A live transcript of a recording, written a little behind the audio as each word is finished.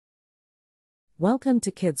Welcome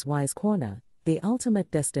to Kids Wise Corner, the ultimate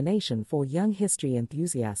destination for young history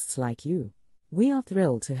enthusiasts like you. We are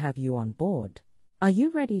thrilled to have you on board. Are you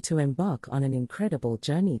ready to embark on an incredible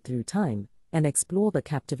journey through time and explore the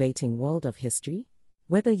captivating world of history?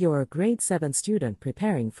 Whether you're a grade 7 student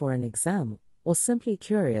preparing for an exam or simply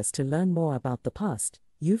curious to learn more about the past,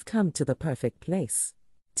 you've come to the perfect place.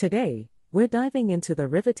 Today, we're diving into the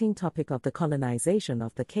riveting topic of the colonization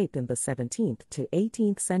of the Cape in the 17th to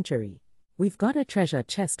 18th century. We've got a treasure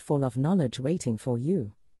chest full of knowledge waiting for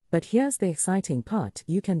you. But here's the exciting part: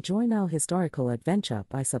 you can join our historical adventure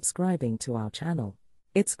by subscribing to our channel.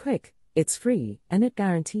 It's quick, it's free, and it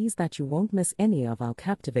guarantees that you won't miss any of our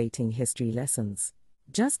captivating history lessons.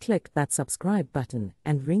 Just click that subscribe button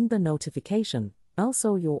and ring the notification bell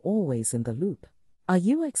so you're always in the loop. Are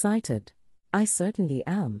you excited? I certainly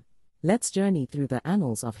am. Let's journey through the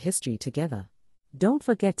annals of history together. Don't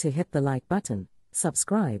forget to hit the like button,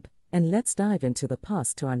 subscribe, and let's dive into the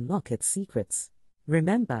past to unlock its secrets.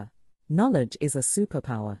 Remember, knowledge is a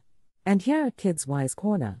superpower. And here at Kids Wise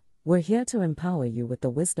Corner, we're here to empower you with the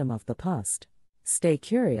wisdom of the past. Stay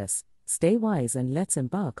curious, stay wise, and let's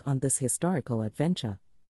embark on this historical adventure.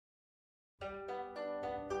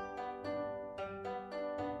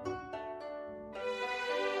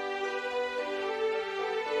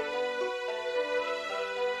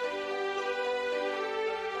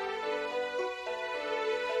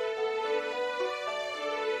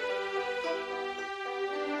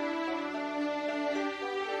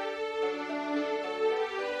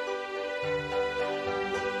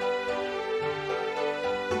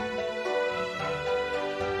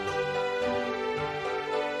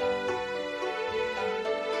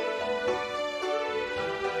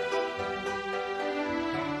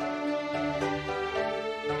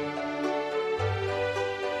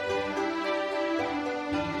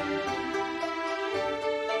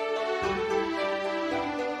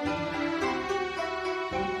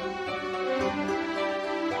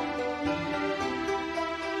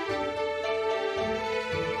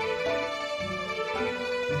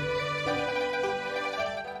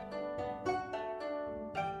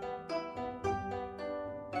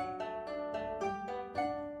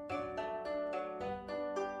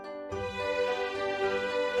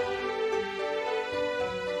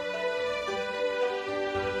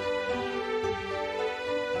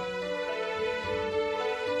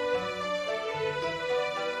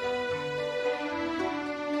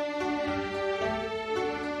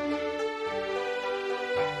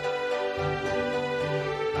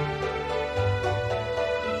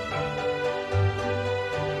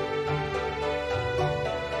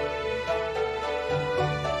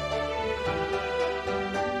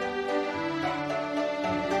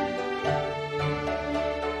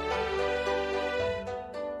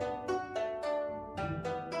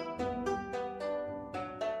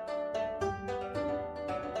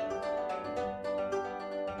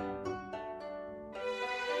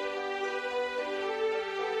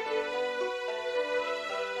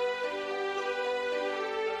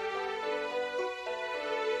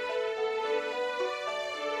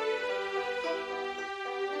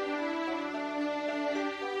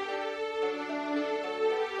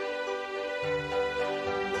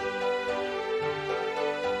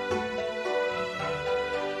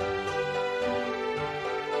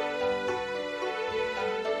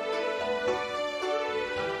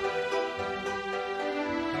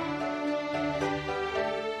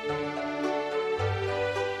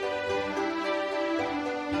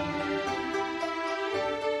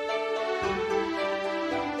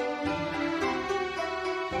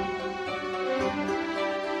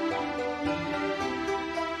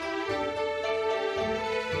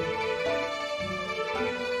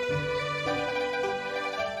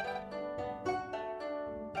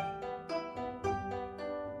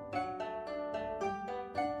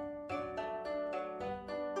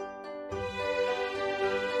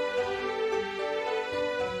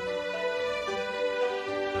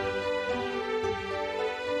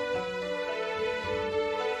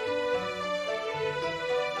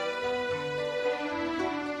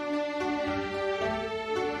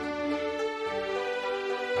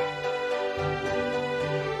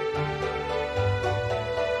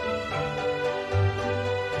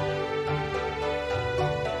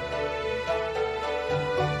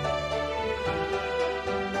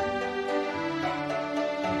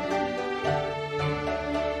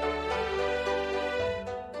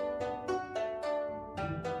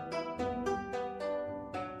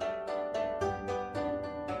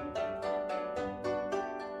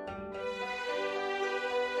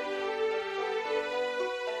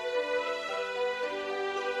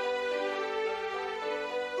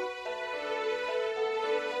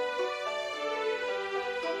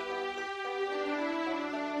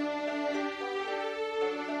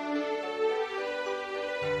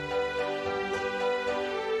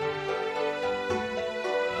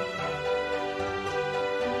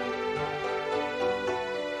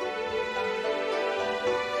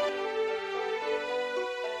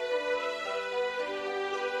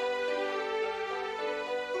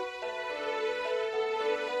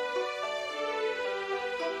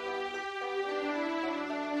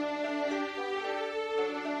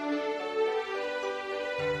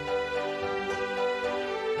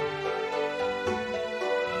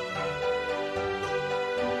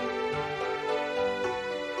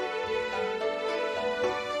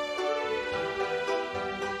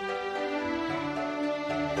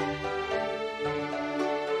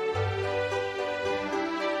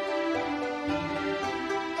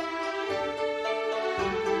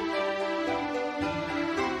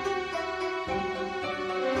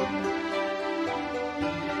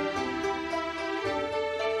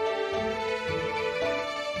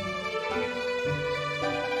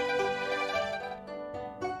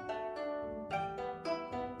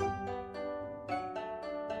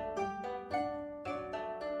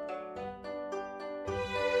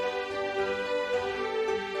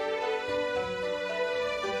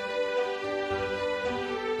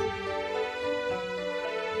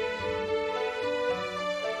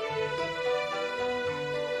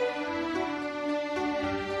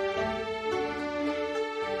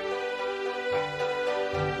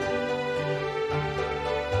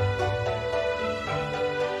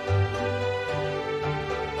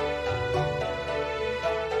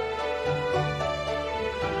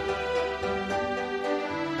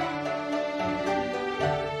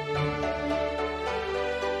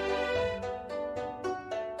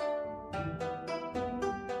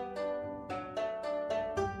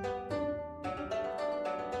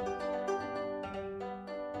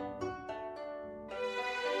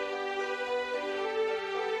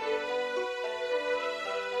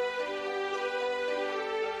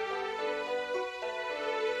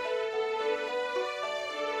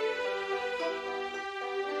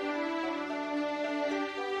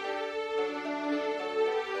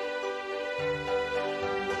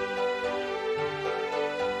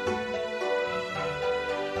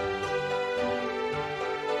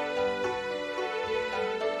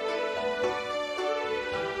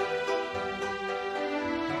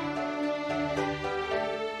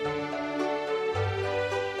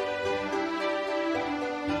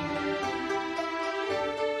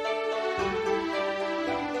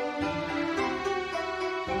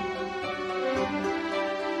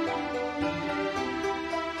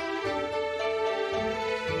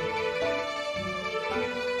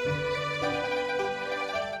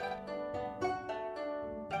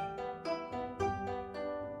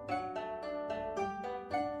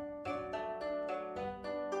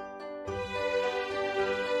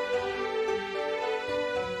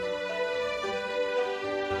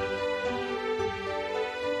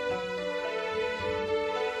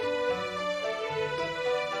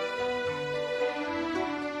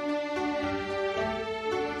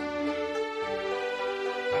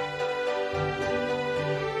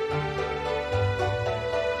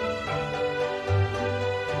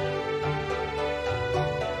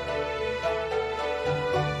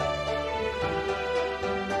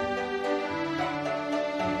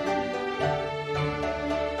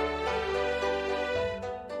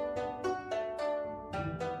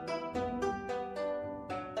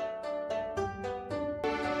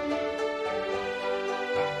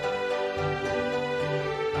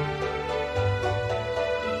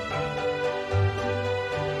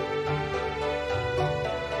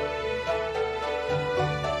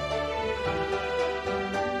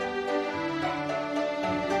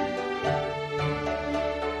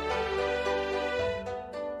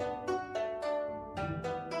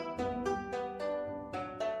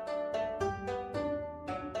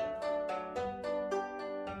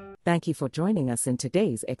 Thank you for joining us in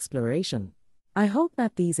today's exploration. I hope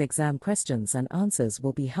that these exam questions and answers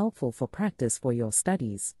will be helpful for practice for your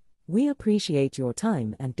studies. We appreciate your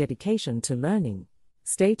time and dedication to learning.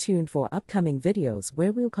 Stay tuned for upcoming videos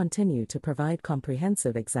where we'll continue to provide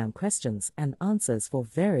comprehensive exam questions and answers for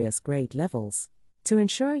various grade levels. To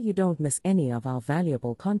ensure you don't miss any of our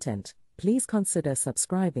valuable content, please consider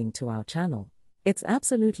subscribing to our channel. It's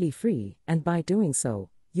absolutely free, and by doing so,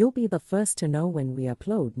 you'll be the first to know when we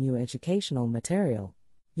upload new educational material.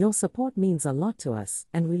 Your support means a lot to us,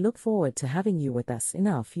 and we look forward to having you with us in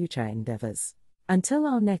our future endeavors. Until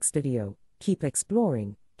our next video, keep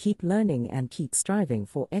exploring, keep learning, and keep striving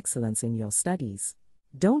for excellence in your studies.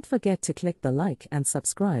 Don't forget to click the like and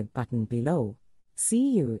subscribe button below.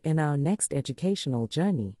 See you in our next educational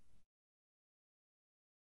journey.